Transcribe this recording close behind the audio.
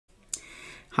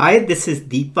Hi, this is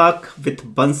Deepak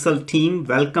with Bansal team.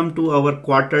 Welcome to our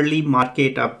quarterly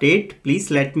market update. Please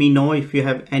let me know if you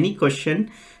have any question.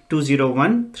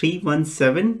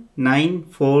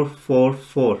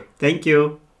 201-317-9444. Thank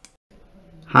you.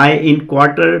 Hi, in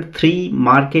quarter 3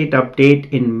 market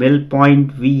update in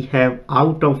Pointe, we have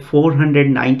out of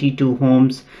 492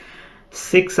 homes,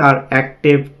 6 are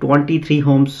active, 23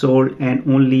 homes sold and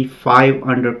only 5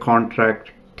 under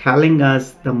contract, telling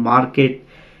us the market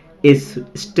is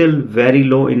still very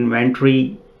low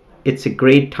inventory. It's a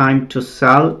great time to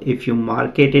sell. If you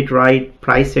market it right,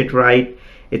 price it right,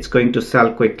 it's going to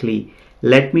sell quickly.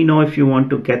 Let me know if you want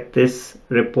to get this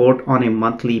report on a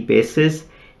monthly basis.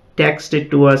 Text it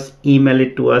to us, email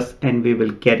it to us, and we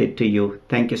will get it to you.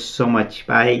 Thank you so much.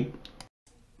 Bye.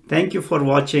 Thank you for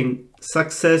watching.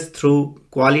 Success through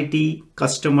quality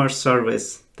customer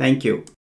service. Thank you.